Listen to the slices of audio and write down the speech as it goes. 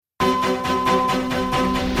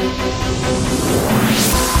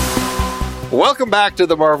Welcome back to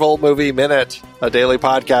the Marvel Movie Minute, a daily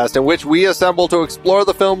podcast in which we assemble to explore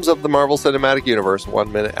the films of the Marvel Cinematic Universe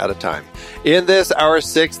 1 minute at a time. In this, our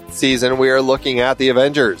 6th season, we are looking at The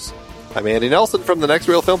Avengers. I'm Andy Nelson from the Next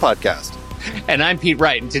Real Film Podcast. And I'm Pete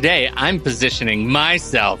Wright, and today I'm positioning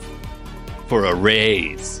myself for a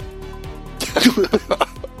raise.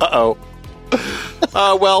 Uh-oh.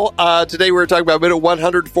 Today we're talking about minute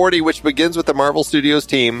 140, which begins with the Marvel Studios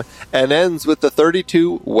team and ends with the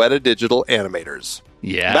 32 Weta Digital animators.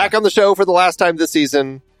 Yeah. Back on the show for the last time this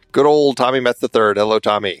season, good old Tommy Metz III. Hello,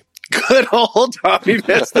 Tommy. Good old Tommy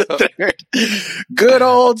Metz III. Good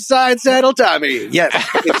old side saddle Tommy. Yes,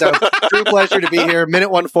 it's a true pleasure to be here. Minute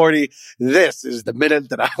 140. This is the minute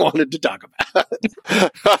that I wanted to talk about.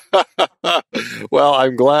 Well,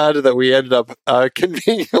 I'm glad that we ended up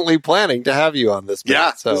conveniently planning to have you on this minute.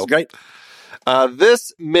 Yeah, so this is great.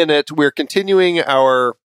 This minute, we're continuing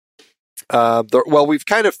our... we've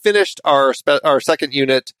kind of finished our second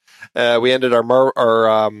unit. We ended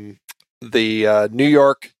the New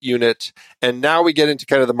York unit, and now we get into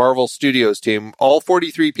kind of the Marvel Studios team, all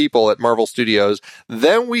 43 people at Marvel Studios.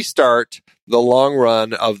 Then we start the long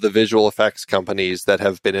run of the visual effects companies that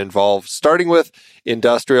have been involved, starting with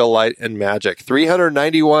Industrial Light and Magic.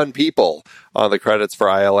 391 people on the credits for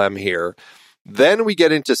ILM here. Then we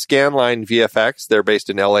get into Scanline VFX. They're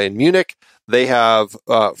based in LA and Munich. They have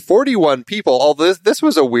 41 people. Although this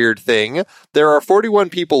was a weird thing. There are 41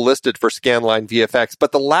 people listed for Scanline VFX,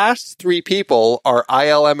 but the last 3 people are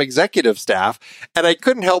ILM executive staff. And I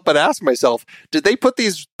couldn't help but ask myself, did they put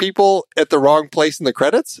these people at the wrong place in the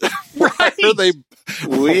credits? Right.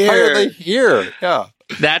 Why are they here? Yeah.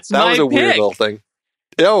 That was a weird little thing.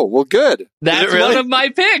 Oh, well, good. That's really? one of my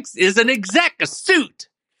picks, is an exec, a suit.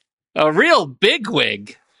 A real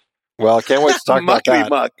bigwig. Well, I can't wait to talk about that.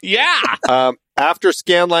 Muck. Yeah. After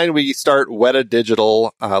Scanline, we start Weta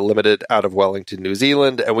Digital Limited out of Wellington, New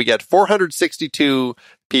Zealand, and we get 462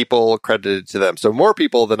 people credited to them. So more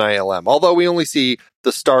people than ILM, although we only see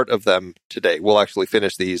the start of them today. We'll actually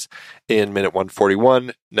finish these in minute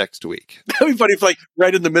 141 next week. That'd be funny if, like,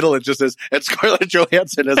 right in the middle it just says, and Scarlett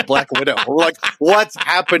Johansson as Black Widow. We're like, what's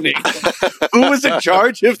happening? Who was in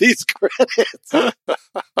charge of these credits?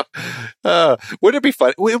 Would it be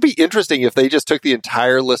fun? Would it be interesting if they just took the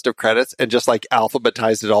entire list of credits and just like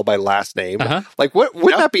alphabetized it all by last name? Uh-huh. Like,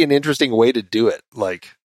 wouldn't that be an interesting way to do it?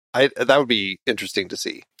 Like, that would be interesting to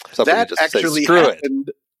see. Somebody That just actually say, screw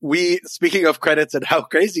happened. Speaking of credits and how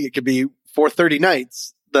crazy it could be, 430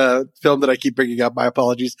 Nights, the film that I keep bringing up, my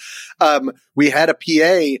apologies. We had a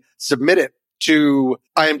PA submit it to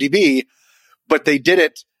IMDb, but they did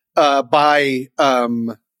it by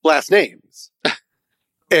last names.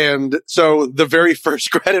 And so the very first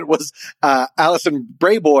credit was Alison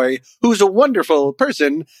Brayboy, who's a wonderful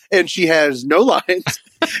person, and she has no lines,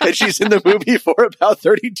 and she's in the movie for about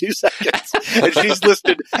 32 seconds. And she's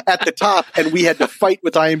listed at the top, and we had to fight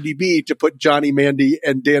with IMDb to put Johnny Mandy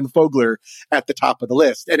and Dan Fogler at the top of the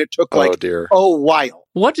list. And it took like a while.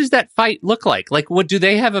 What does that fight look like? Like, what do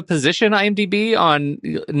they have a position IMDb on?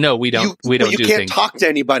 No, we don't. We don't. You do can't things. talk to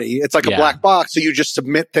anybody. It's like a black box. So you just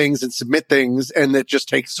submit things, and it just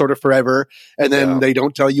takes sort of forever. And then they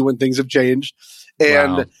don't tell you when things have changed.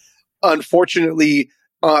 And unfortunately,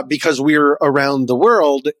 because we're around the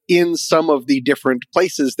world, in some of the different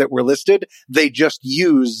places that were listed, they just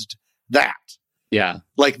used that. Yeah.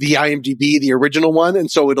 Like the IMDb, the original one.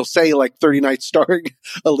 And so it'll say like 30 Nights starring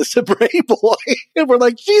Alyssa Brayboy. And we're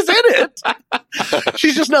like, she's in it.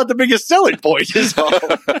 She's just not the biggest selling point. Is all.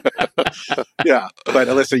 Yeah. But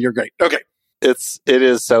Alyssa, you're great. Okay. It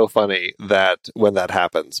is so funny that when that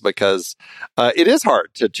happens, because it is hard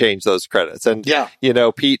to change those credits. And, you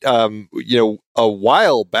know, Pete, a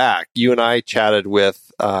while back, you and I chatted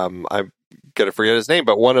with, I'm going to forget his name,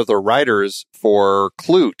 but one of the writers for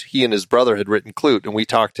Clute. He and his brother had written Clute, and we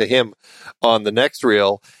talked to him on the next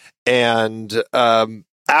reel. And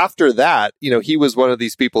after that, you know, he was one of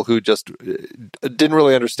these people who just didn't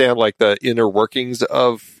really understand like the inner workings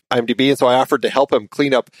of IMDb. And so I offered to help him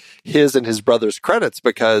clean up his and his brother's credits,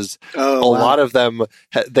 because a lot of them,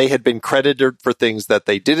 they had been credited for things that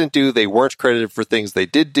they didn't do. They weren't credited for things they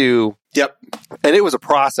did do. Yep. And it was a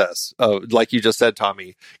process of, like you just said,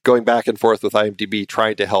 Tommy, going back and forth with IMDb,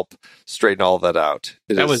 trying to help straighten all that out.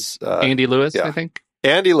 That was Andy Lewis, I think.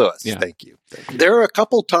 Andy Lewis. Yeah. Thank you. There are a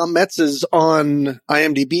couple Tom Metz's on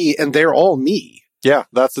IMDb, and they're all me. Yeah,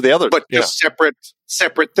 that's the other. But just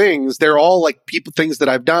separate things. They're all like things that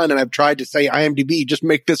I've done, and I've tried to say, IMDb, just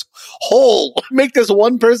make this whole, make this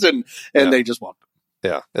one person, and they just won't.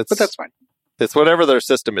 Yeah, but that's fine. It's whatever their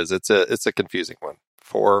system is. It's a confusing one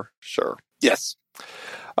for sure. Yes.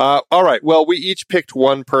 All right. Well, we each picked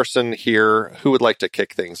one person here. Who would like to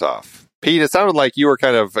kick things off? Pete, it sounded like you were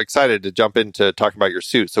kind of excited to jump into talking about your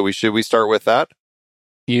suit. So should we start with that?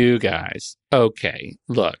 You guys. Okay.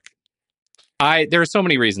 Look, there are so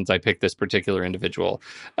many reasons I picked this particular individual.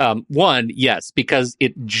 One, yes, because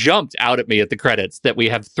it jumped out at me at the credits that we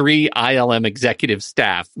have 3 ILM executive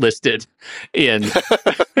staff listed in,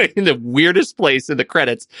 in the weirdest place in the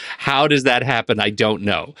credits. How does that happen? I don't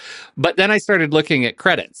know. But then I started looking at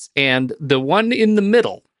credits, and the one in the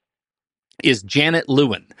middle is Janet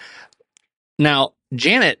Lewin. Now,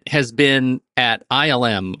 Janet has been at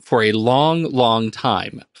ILM for a long, long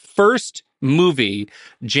time. First movie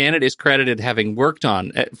Janet is credited having worked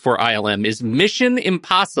on for ILM is Mission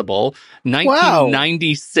Impossible,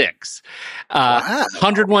 1996. Wow.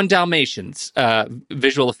 101 Dalmatians,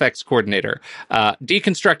 visual effects coordinator.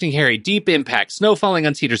 Deconstructing Harry, Deep Impact, Snow Falling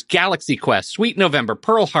on Cedars, Galaxy Quest, Sweet November,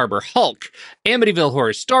 Pearl Harbor, Hulk, Amityville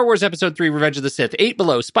Horror, Star Wars Episode 3, Revenge of the Sith, 8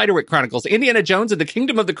 Below, Spiderwick Chronicles, Indiana Jones and the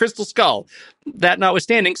Kingdom of the Crystal Skull. That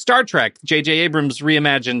notwithstanding, Star Trek, J.J. Abrams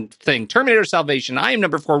reimagined thing, Terminator Salvation, I Am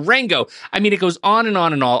Number 4, Rango. I mean, it goes on and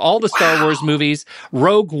on and on. All the Star Wars movies,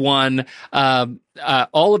 Rogue One,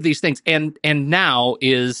 all of these things, and now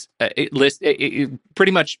is it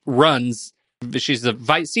pretty much runs. She's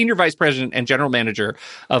the senior vice president and general manager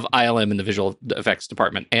of ILM in the visual effects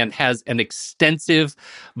department, and has an extensive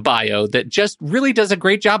bio that just really does a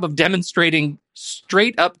great job of demonstrating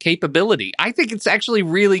straight up capability. I think it's actually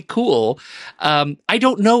really cool. I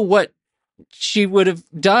don't know what she would have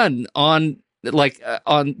done on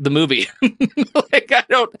the movie. Like,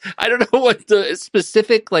 I don't know what the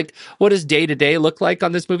specific, like, what does day to day look like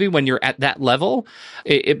on this movie when you're at that level.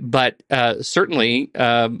 But certainly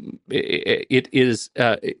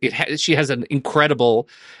she has an incredible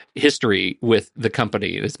history with the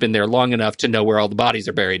company. It's been there long enough to know where all the bodies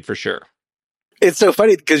are buried for sure. It's so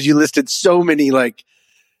funny because you listed so many like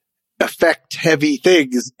effect heavy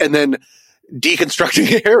things, and then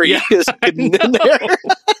Deconstructing Harry is hidden in there.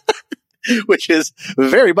 Which is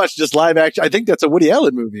very much just live action. I think that's a Woody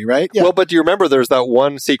Allen movie, right? Yeah. Well, but do you remember there's that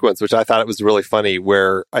one sequence, which I thought it was really funny,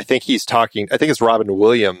 where I think he's talking, I think it's Robin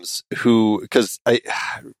Williams, who, because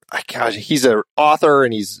he's an author,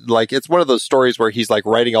 and he's like, it's one of those stories where he's like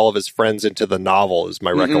writing all of his friends into the novel, is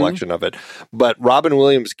my recollection of it. But Robin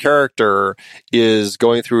Williams' character is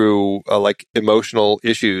going through like emotional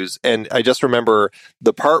issues. And I just remember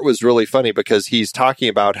the part was really funny because he's talking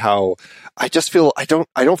about how I just feel, I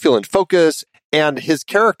don't feel in focus. And his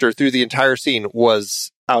character through the entire scene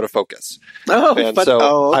was out of focus. Okay.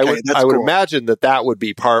 I would imagine that would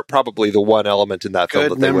be probably the one element in that film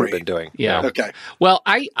that they would have been doing. Yeah. Okay. Well,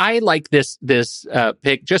 I like this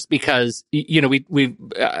pick just because, we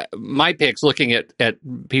my picks looking at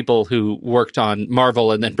people who worked on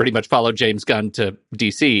Marvel and then pretty much followed James Gunn to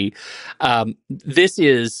DC. This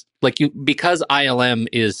is like because ILM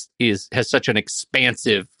has such an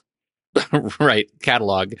expansive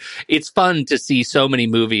catalog. It's fun to see so many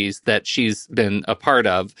movies that she's been a part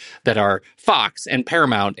of that are Fox and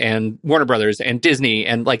Paramount and Warner Brothers and Disney,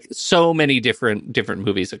 and like so many different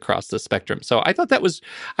movies across the spectrum. So I thought that was,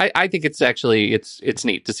 I think it's actually, it's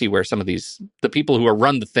neat to see where some of the people who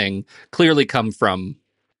run the thing clearly come from,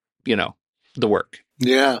 the work.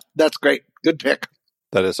 Yeah, that's great. Good pick.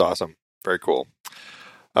 That is awesome. Very cool.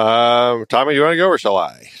 Tommy, do you want to go or shall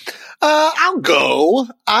I? I'll go.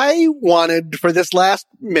 I wanted, for this last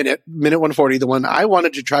minute 140, the one I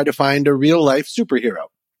wanted to try to find a real life superhero.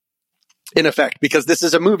 In effect, because this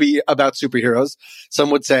is a movie about superheroes, some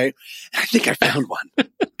would say, I think I found one.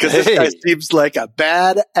 Because this guy seems like a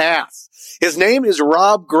badass. His name is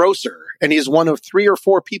Rob Grosser, and he's one of 3 or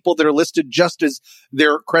 4 people that are listed just as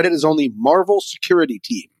their credit is only Marvel Security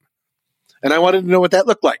Team. And I wanted to know what that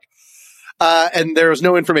looked like. And there was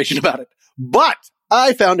no information about it. But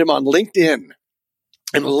I found him on LinkedIn.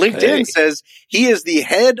 And LinkedIn says he is the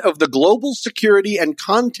head of the global security and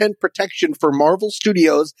content protection for Marvel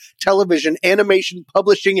Studios, television, animation,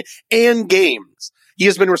 publishing, and games. He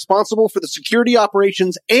has been responsible for the security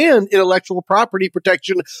operations and intellectual property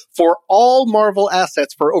protection for all Marvel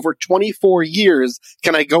assets for over 24 years.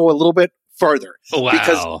 Can I go a little bit further? Wow.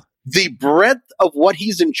 Because the breadth of what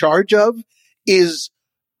he's in charge of is,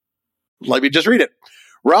 let me just read it.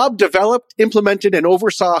 Rob developed, implemented, and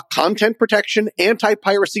oversaw content protection,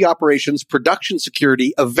 anti-piracy operations, production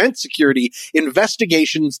security, event security,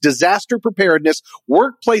 investigations, disaster preparedness,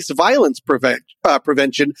 workplace violence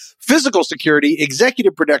prevention, physical security,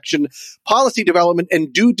 executive protection, policy development,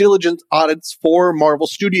 and due diligence audits for Marvel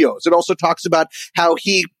Studios. It also talks about how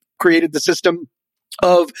he created the system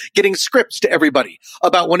of getting scripts to everybody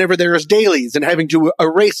about whenever there's dailies and having to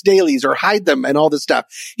erase dailies or hide them and all this stuff.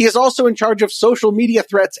 He is also in charge of social media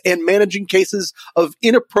threats and managing cases of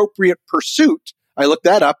inappropriate pursuit. I looked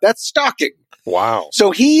that up. That's stalking. Wow.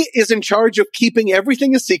 So he is in charge of keeping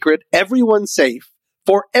everything a secret, everyone safe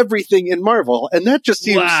for everything in Marvel. And that just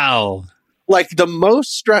seems like the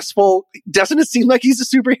most stressful. Doesn't it seem like he's a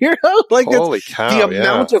superhero? Like, holy cow, the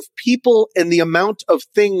amount of people and the amount of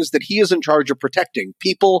things that he is in charge of protecting,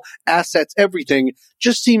 people, assets, everything,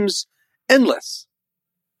 just seems endless.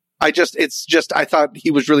 I thought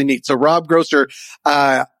he was really neat. So Rob Grosser,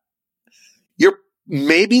 you're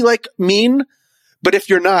maybe like mean, but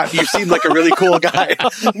if you're not, you seem like a really cool guy.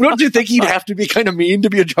 Don't you think he'd have to be kind of mean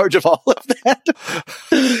to be in charge of all of that?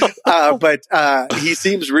 But he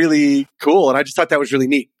seems really cool, and I just thought that was really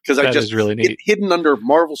neat because is really neat. Hidden under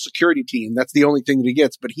Marvel security team. That's the only thing that he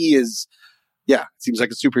gets, but he is. Yeah, seems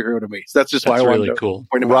like a superhero to me. So that's just why I wanted to point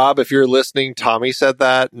him out. Rob, if you're listening, Tommy said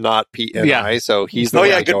that, not Pete and I. So he's the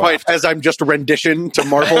one good point. After. As I'm just a rendition to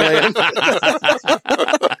Marvel Land.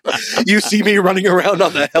 You see me running around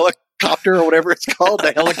on the helicopter or whatever it's called,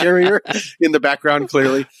 the helicarrier in the background,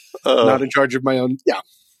 clearly. Not in charge of my own. Yeah.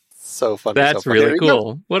 So funny. That's really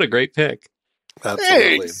cool. What a great pick.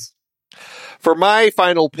 Absolutely. Thanks. For my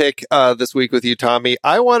final pick this week with you, Tommy,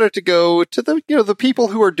 I wanted to go to the people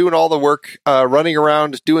who are doing all the work, running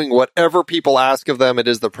around, doing whatever people ask of them. It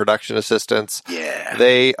is the production assistants. Yeah.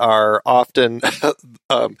 They are often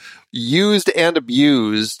used and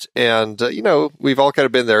abused, and we've all kind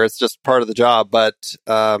of been there. It's just part of the job, but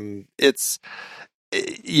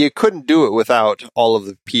you couldn't do it without all of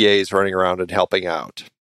the PAs running around and helping out.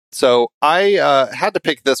 So I had to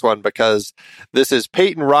pick this one because this is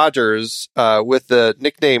Peyton Rogers with the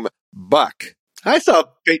nickname Buck. I saw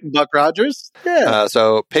Peyton Buck Rogers. Yeah.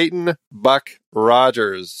 So Peyton Buck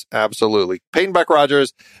Rogers. Absolutely. Peyton Buck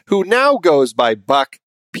Rogers, who now goes by Buck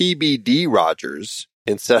PBD Rogers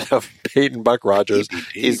instead of Peyton Buck Rogers.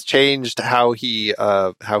 PBD. He's changed how he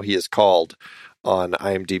is called on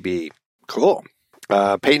IMDb. Cool.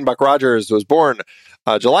 Peyton Buck Rogers was born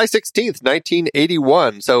July 16th,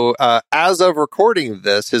 1981. So as of recording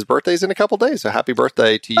this, his birthday's in a couple days. So happy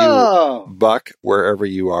birthday to you, Buck, wherever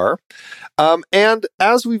you are. And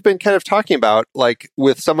as we've been kind of talking about, like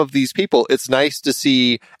with some of these people, it's nice to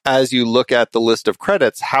see as you look at the list of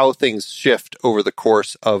credits, how things shift over the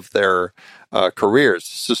course of their careers.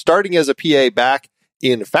 So starting as a PA back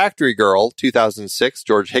in Factory Girl, 2006,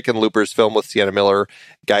 George Hickenlooper's film with Sienna Miller,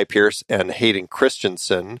 Guy Pearce, and Hayden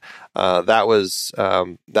Christensen. That was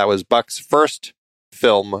Buck's first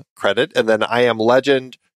film credit. And then I Am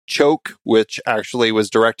Legend, Choke, which actually was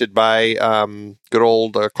directed by good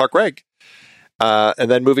old Clark Gregg. And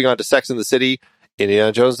then moving on to Sex and the City,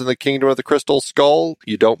 Indiana Jones and the Kingdom of the Crystal Skull,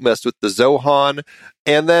 You Don't Mess with the Zohan,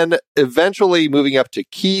 and then eventually moving up to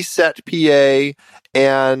Key Set PA,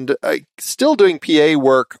 and still doing PA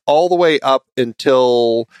work all the way up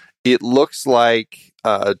until it looks like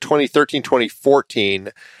 2013,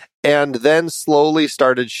 2014, and then slowly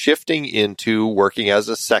started shifting into working as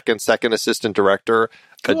a second assistant director,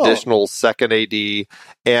 additional second AD,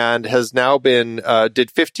 and has now been,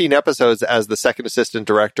 did 15 episodes as the second assistant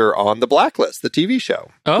director on The Blacklist, the TV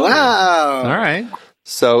show. Oh, wow. All right.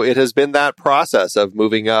 So it has been that process of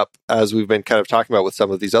moving up, as we've been kind of talking about with some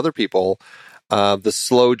of these other people, the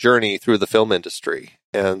slow journey through the film industry.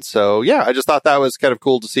 And so, yeah, I just thought that was kind of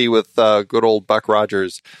cool to see with good old Buck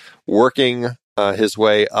Rogers working his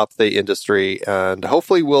way up the industry, and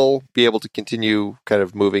hopefully we'll be able to continue kind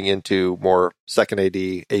of moving into more second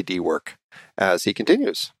AD work as he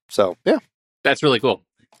continues. So, yeah. That's really cool.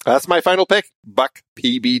 That's my final pick, Buck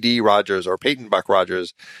PBD Rogers, or Peyton Buck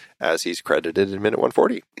Rogers, as he's credited in minute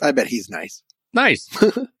 140. I bet he's nice. Nice.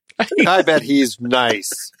 I bet he's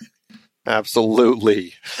nice.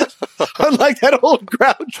 Absolutely. Unlike that old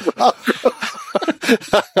grouch.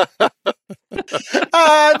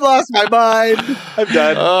 I've lost my mind. I'm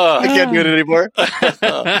done. I can't do it anymore.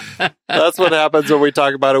 That's what happens when we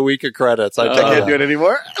talk about a week of credits. I can't do it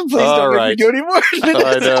anymore. Please don't make me do it anymore.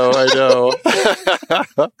 I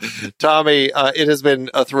know. Tommy, it has been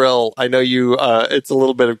a thrill. I know you, it's a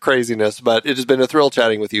little bit of craziness, but it has been a thrill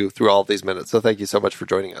chatting with you through all of these minutes. So thank you so much for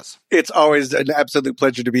joining us. It's always an absolute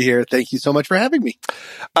pleasure to be here. Thank you so much for having me.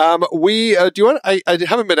 I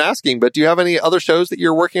haven't been asking, but do you have any other shows that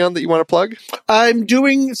you're working on that you want to plug? I'm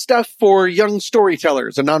doing stuff for Young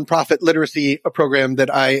Storytellers, a nonprofit literacy program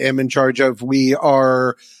that I am in charge of. We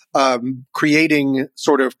are creating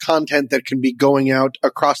sort of content that can be going out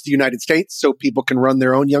across the United States so people can run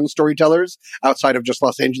their own young storytellers outside of just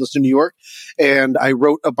Los Angeles and New York. And I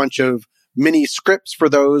wrote a bunch of mini scripts for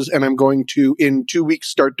those, and I'm going to, in 2 weeks,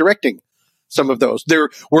 start directing some of those.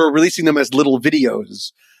 We're releasing them as little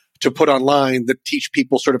videos to put online that teach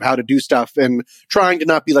people sort of how to do stuff, and trying to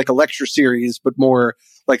not be like a lecture series, but more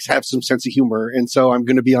like have some sense of humor. And so I'm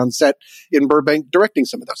going to be on set in Burbank directing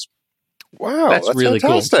some of those. Wow, that's really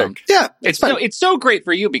fantastic. Cool. Yeah, it's so great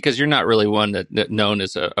for you because you're not really one that known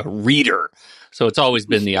as a reader. So it's always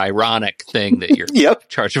been the ironic thing that you're in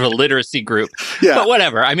charge of a literacy group. Yeah. But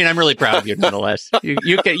whatever. I mean, I'm really proud of you nonetheless.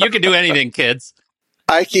 You can do anything, kids.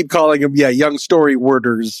 I keep calling them, young story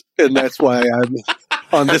worders, and that's why I'm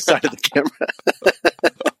on this side of the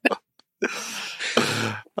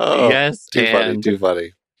camera. Yes, too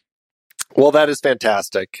funny. Well, that is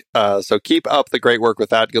fantastic. So keep up the great work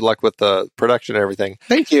with that. Good luck with the production and everything.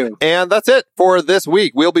 Thank you. And that's it for this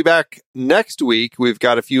week. We'll be back next week. We've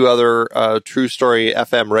got a few other True Story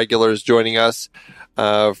FM regulars joining us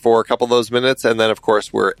for a couple of those minutes. And then, of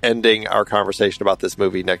course, we're ending our conversation about this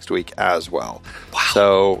movie next week as well. Wow.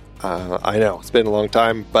 So I know it's been a long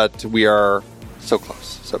time, but we are so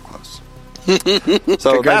close, so close.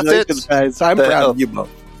 So that's it. Guys. I'm proud of you both.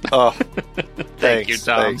 Oh, thank you,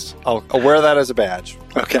 Tom. Thanks. I'll wear that as a badge.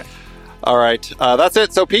 Okay. All right. That's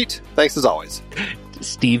it. So, Pete, thanks as always.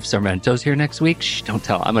 Steve Sarmento's here next week. Shh, don't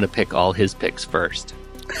tell. I'm going to pick all his picks first.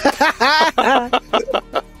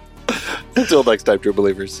 Until next time, true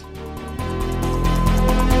believers.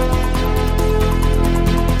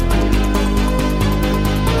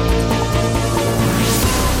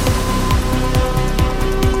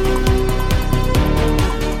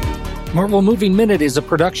 Marvel Movie Minute is a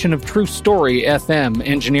production of True Story FM,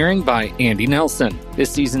 engineering by Andy Nelson.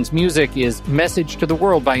 This season's music is Message to the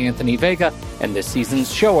World by Anthony Vega, and this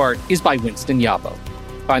season's show art is by Winston Yabo.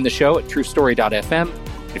 Find the show at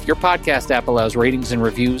truestory.fm. If your podcast app allows ratings and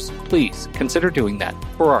reviews, please consider doing that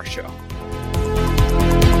for our show.